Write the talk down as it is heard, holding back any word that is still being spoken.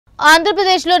ఆంధ్ర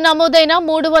ప్రదేశ్లో నమోదైన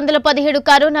 317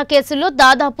 కరోనా కేసుల్లో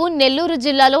దాదాపు నెల్లూరు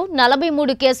జిల్లాలో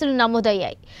 43 కేసులు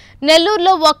నమోదయ్యాయి.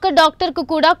 నెల్లూరులో ఒక్క డాక్టర్కు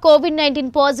కూడా కోవిడ్-19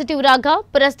 పాజిటివ్ రాగా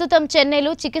ప్రస్తుతం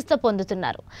చెన్నైలో చికిత్స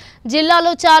పొందుతున్నారు.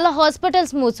 జిల్లాలో చాలా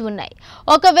హాస్పిటల్స్ మూసి ఉన్నాయి.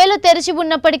 ఒకవేళ తెరిచి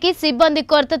ఉన్నప్పటికీ సిబ్బంది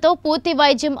కొరతతో పూర్తి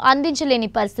వైద్యం అందించలేని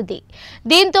పరిస్థితి.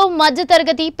 దీంతో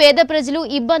మధ్యతరగతి పేద ప్రజలు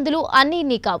ఇబ్బందులు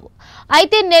అన్నీ కావు.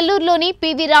 అయితే నెల్లూరులోని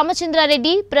పివి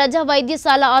రామచంద్రారెడ్డి ప్రజా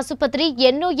వైద్యశాల ఆసుపత్రి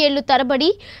ఎన్నో ఏళ్లు తరబడి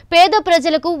పేద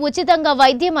ప్రజలకు ఉచితంగా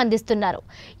వైద్యం అందిస్తున్నారు.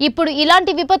 ఇప్పుడు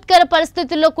ఇలాంటి విపత్కర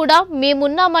పరిస్థితుల్లో కూడా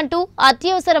మేమున్నామంటూ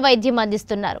అత్యవసర వైద్యం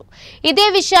అందిస్తున్నారు. ఇదే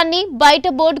విషయాన్ని బయట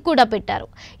బోర్డు కూడా పెట్టారు.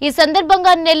 ఈ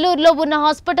సందర్భంగా నెల్లూరులో ఉన్న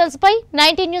హాస్పిటల్స్ పై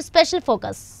 19 న్యూస్ స్పెషల్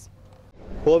ఫోకస్.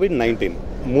 కోవిడ్-19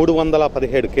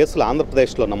 317 కేసులు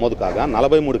ఆంధ్రప్రదేశ్లో నమోదు కాగా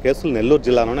 43 కేసులు నెల్లూరు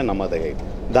జిల్లాలోనే నమోదయ్యాయి.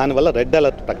 దానివల్ల రెడ్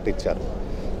అలర్ట్ ప్రకటించారు.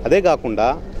 అదే కాకుండా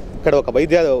ఇక్కడ ఒక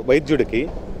వైద్యుడికి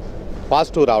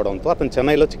పాజిటివ్ రావడంతో అతను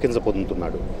చెన్నైలో చికిత్స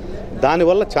పొందుతున్నాడు.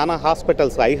 దానివల్ల చాలా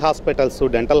hospitals, I hospitals,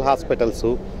 dental hospitals,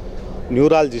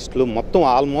 న్యూరాలజిస్టులు మొత్తం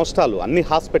ఆల్మోస్ట్ అన్ని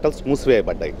హాస్పిటల్స్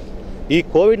మూసివేయబడ్డాయి. ఈ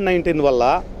కోవిడ్-19 వల్ల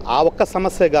ఆ ఒక్క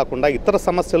సమస్యే కాకుండా ఇతర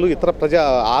సమస్యలు, ఇతర ప్రజా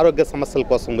ఆరోగ్య సమస్యల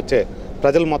కోసం వచ్చే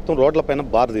ప్రజలు మొత్తం రోడ్లపైన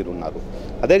బారుదీరున్నారు.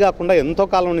 అదే కాకుండా ఎంతో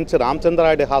కాలం నుంచి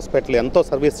రామచంద్రారెడ్డి హాస్పిటల్ ఎంతో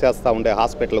సర్వీస్ చేస్తూ ఉండే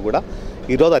హాస్పిటల్ కూడా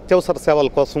ఈరోజు అత్యవసర సేవల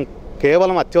కోసం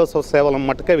కేవలం అత్యవసర సేవల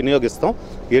మట్టుకే వినియోగిస్తాం,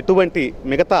 ఎటువంటి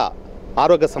మిగతా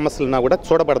ఆరోగ్య సమస్యలున్నా కూడా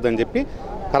చూడబడదని చెప్పి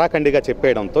కరాఖండిగా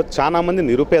చెప్పేయడంతో చాలామంది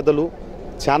నిరుపేదలు,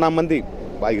 చాలామంది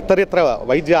ఇతరితర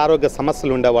వైద్య ఆరోగ్య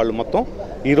సమస్యలు ఉండేవాళ్ళు మొత్తం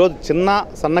ఈరోజు చిన్న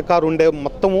సన్నకారు ఉండే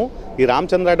మొత్తము ఈ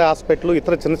రామచంద్రారెడ్డి హాస్పిటల్,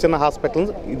 ఇతర చిన్న హాస్పిటల్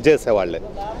ఇచ్చేసేవాళ్ళే.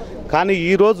 కానీ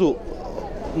ఈరోజు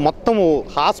మొత్తము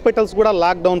హాస్పిటల్స్ కూడా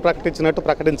లాక్డౌన్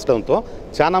ప్రకటించడంతో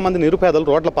చాలామంది నిరుపేదలు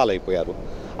రోడ్ల పాలైపోయారు.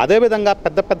 అదేవిధంగా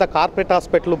పెద్ద కార్పొరేట్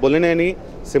హాస్పిటల్ బొలినేని,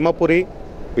 సింహపురి,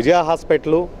 విజయ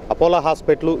హాస్పిటల్, అపోలో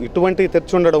హాస్పిటల్ ఇటువంటివి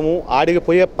తెరిచుండడము,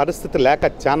 ఆడిగిపోయే పరిస్థితి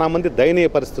లేక చాలామంది దయనీయ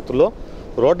పరిస్థితుల్లో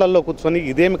రోడ్లలో కూర్చొని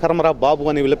ఇదేమి కర్మరా బాబు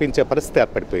అని విలపించే పరిస్థితి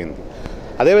ఏర్పడిపోయింది.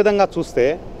 అదేవిధంగా చూస్తే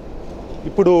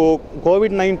ఇప్పుడు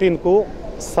కోవిడ్-19కు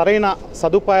సరైన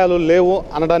సదుపాయాలు లేవు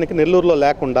అనడానికి నెల్లూరులో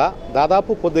లేకుండా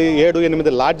దాదాపు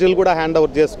 7-8 లాడ్జీలు కూడా హ్యాండ్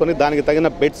ఓవర్ చేసుకొని దానికి తగిన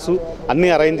బెడ్స్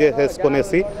అన్నీ అరేంజ్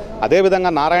చేసుకునేసి,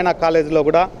 అదేవిధంగా నారాయణ కాలేజీలో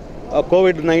కూడా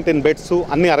కోవిడ్-19 బెడ్స్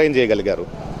అన్నీ అరేంజ్ చేయగలిగారు.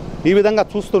 ఈ విధంగా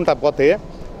చూస్తుంటా పోతే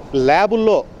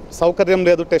ల్యాబుల్లో సౌకర్యం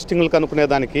లేదు టెస్టింగ్లు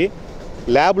కనుక్కునేదానికి.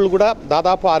 ల్యాబులు కూడా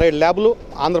దాదాపు 6-7 ల్యాబులు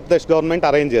ఆంధ్రప్రదేశ్ గవర్నమెంట్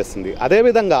అరేంజ్ చేసింది.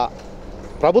 అదేవిధంగా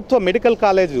ప్రభుత్వ మెడికల్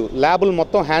కాలేజు ల్యాబులు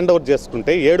మొత్తం హ్యాండ్ ఓవర్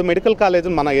చేసుకుంటే 7 మెడికల్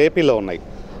కాలేజీలు మన ఏపీలో ఉన్నాయి.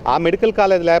 ఆ medical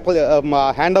college lab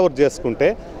hand over చేసుకుంటే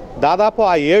దాదాపు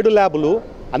ఆ 7 ల్యాబులు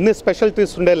అన్ని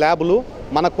స్పెషాలిటీస్ ఉండే ల్యాబులు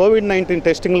మన కోవిడ్-19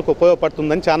 టెస్టింగ్లకు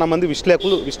ఉపయోగపడుతుందని చాలామంది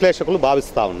విశ్లేషకులు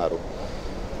భావిస్తూ ఉన్నారు.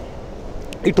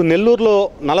 ఇటు నెల్లూరులో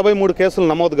 43 కేసులు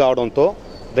నమోదు కావడంతో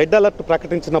రెడ్ అలర్ట్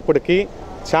ప్రకటించినప్పటికీ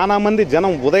చాలామంది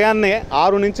జనం ఉదయాన్నే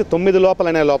 6 నుంచి 9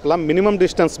 లోపల మినిమం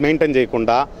డిస్టెన్స్ మెయింటైన్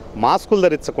చేయకుండా, మాస్కులు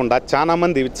ధరించకుండా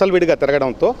చాలామంది విచ్చలవిడిగా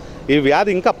తిరగడంతో ఈ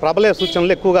వ్యాధి ఇంకా ప్రబలే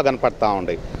సూచనలు ఎక్కువగా కనపడతా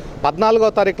ఉన్నాయి.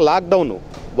 14వ తారీఖు లాక్డౌన్,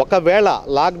 ఒకవేళ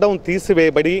లాక్డౌన్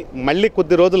తీసివేయబడి మళ్ళీ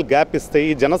కొద్ది రోజులు గ్యాప్ ఇస్తే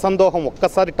ఈ జనసందోహం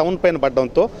ఒక్కసారి టౌన్ పైన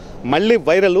పడడంతో మళ్ళీ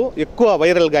ఎక్కువ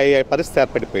వైరల్గా అయ్యే పరిస్థితి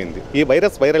ఏర్పడిపోయింది. ఈ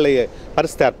వైరస్ వైరల్ అయ్యే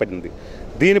పరిస్థితి ఏర్పడింది.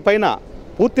 దీనిపైన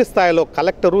పూర్తి స్థాయిలో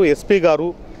కలెక్టరు, ఎస్పీ గారు,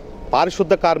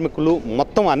 పారిశుద్ధ కార్మికులు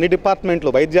మొత్తం అన్ని డిపార్ట్మెంట్లు,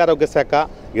 వైద్య ఆరోగ్య శాఖ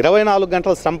 24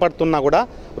 గంటలు శ్రమ పడుతున్నా కూడా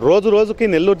రోజుకి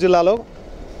నెల్లూరు జిల్లాలో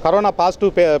కరోనా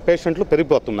పాజిటివ్ పేషెంట్లు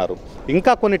పెరిగిపోతున్నారు.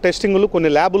 ఇంకా కొన్ని టెస్టింగులు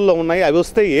కొన్ని ల్యాబుల్లో ఉన్నాయి. అవి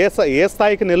వస్తే ఏ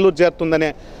స్థాయికి నెల్లూరు చేరుతుందనే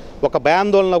ఒక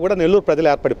భయాందోళన కూడా నెల్లూరు ప్రజలు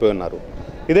ఏర్పడిపోయి ఉన్నారు.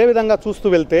 ఇదే విధంగా చూస్తూ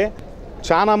వెళ్తే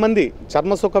చాలామంది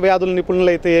చర్మసుఖ వ్యాధుల నిపుణులు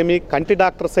అయితే ఏమి, కంటి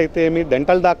డాక్టర్స్ అయితే ఏమి,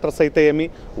 డెంటల్ డాక్టర్స్ అయితే ఏమి,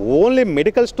 ఓన్లీ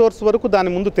మెడికల్ స్టోర్స్ వరకు దాని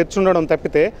ముందు తెరిచి ఉండడం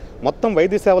తప్పితే మొత్తం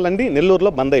వైద్య సేవలన్నీ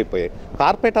నెల్లూరులో బంద్ అయిపోయాయి.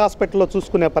 కార్పొరేట్ హాస్పిటల్లో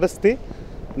చూసుకునే పరిస్థితి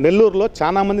నెల్లూరులో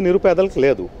చాలామంది నిరుపేదలకు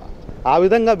లేదు. ఆ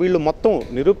విధంగా వీళ్ళు మొత్తం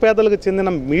నిరుపేదలకు చెందిన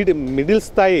మిడిల్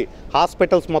స్థాయి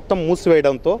హాస్పిటల్స్ మొత్తం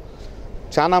మూసివేయడంతో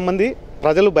చాలామంది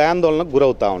ప్రజలు భయాందోళనకు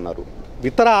గురవుతూ ఉన్నారు.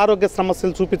 ఇతర ఆరోగ్య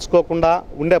సమస్యలు చూపించుకోకుండా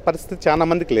ఉండే పరిస్థితి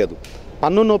చాలామందికి లేదు.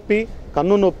 పన్ను నొప్పి,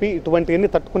 కన్ను నొప్పి ఇటువంటివన్నీ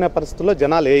తట్టుకునే పరిస్థితుల్లో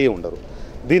జనాలు ఉండరు.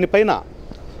 దీనిపైన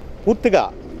పూర్తిగా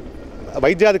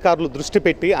వైద్యాధికారులు దృష్టి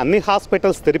పెట్టి అన్ని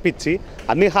హాస్పిటల్స్ తెరిపించి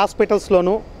అన్ని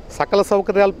హాస్పిటల్స్లోనూ సకల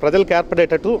సౌకర్యాలు ప్రజలకు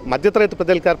ఏర్పడేటట్టు, మధ్యతరగతి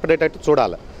ప్రజలకు ఏర్పడేటట్టు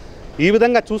చూడాలి. ఈ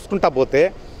విధంగా చూసుకుంటా పోతే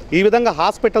ఈ విధంగా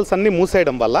హాస్పిటల్స్ అన్నీ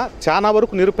మూసేయడం వల్ల చాలా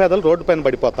వరకు నిరుపేదలు రోడ్డు పైన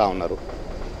పడిపోతూ ఉన్నారు.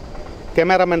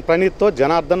 Cameraman ప్రణీత్తో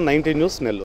Janardhan, 19 news, Nellore.